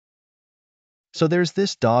So there's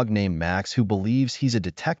this dog named Max who believes he's a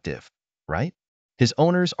detective, right? His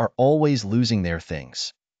owners are always losing their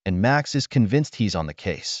things, and Max is convinced he's on the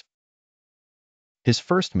case. His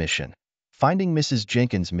first mission, finding Mrs.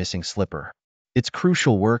 Jenkins' missing slipper. It's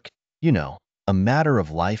crucial work, you know, a matter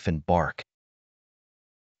of life and bark.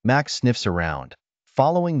 Max sniffs around,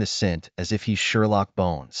 following the scent as if he's Sherlock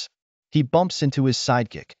Bones. He bumps into his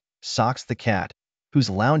sidekick, Socks the cat, who's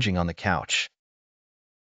lounging on the couch.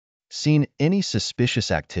 Seen any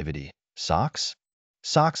suspicious activity, Socks?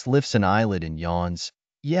 Socks lifts an eyelid and yawns.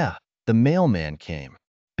 Yeah, the mailman came.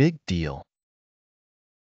 Big deal.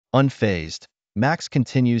 Unfazed, Max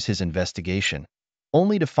continues his investigation,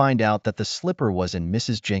 only to find out that the slipper was in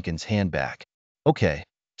Mrs. Jenkins' handbag. Okay,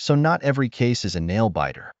 so not every case is a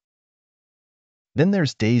nail-biter. Then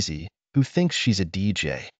there's Daisy, who thinks she's a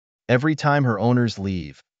DJ. Every time her owners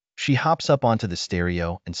leave, she hops up onto the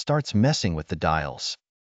stereo and starts messing with the dials.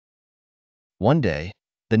 One day,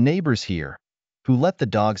 the neighbors hear, who let the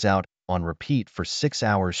dogs out on repeat for 6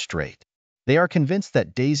 hours straight. They are convinced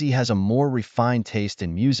that Daisy has a more refined taste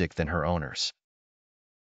in music than her owners.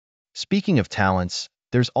 Speaking of talents,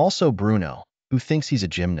 there's also Bruno, who thinks he's a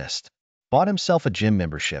gymnast. Bought himself a gym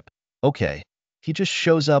membership. Okay, he just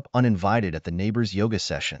shows up uninvited at the neighbors' yoga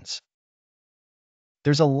sessions.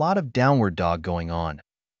 There's a lot of downward dog going on.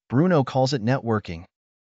 Bruno calls it networking.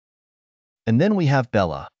 And then we have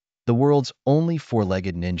Bella, the world's only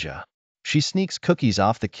four-legged ninja. She sneaks cookies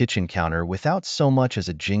off the kitchen counter without so much as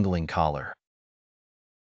a jingling collar.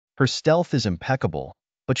 Her stealth is impeccable,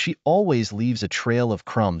 but she always leaves a trail of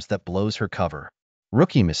crumbs that blows her cover.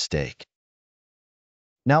 Rookie mistake.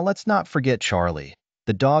 Now let's not forget Charlie,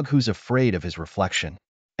 the dog who's afraid of his reflection.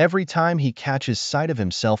 Every time he catches sight of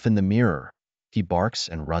himself in the mirror, he barks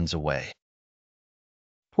and runs away.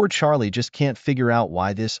 Poor Charlie just can't figure out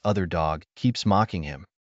why this other dog keeps mocking him.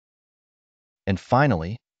 And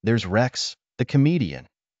finally, there's Rex, the comedian,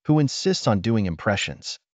 who insists on doing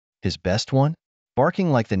impressions. His best one?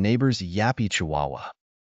 Barking like the neighbor's yappy chihuahua.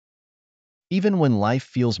 Even when life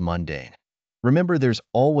feels mundane, remember there's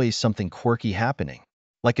always something quirky happening.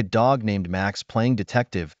 Like a dog named Max playing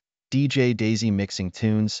detective, DJ Daisy mixing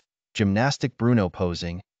tunes, gymnastic Bruno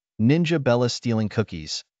posing, ninja Bella stealing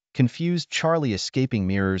cookies, confused Charlie escaping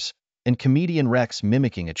mirrors, and comedian Rex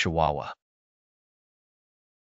mimicking a chihuahua.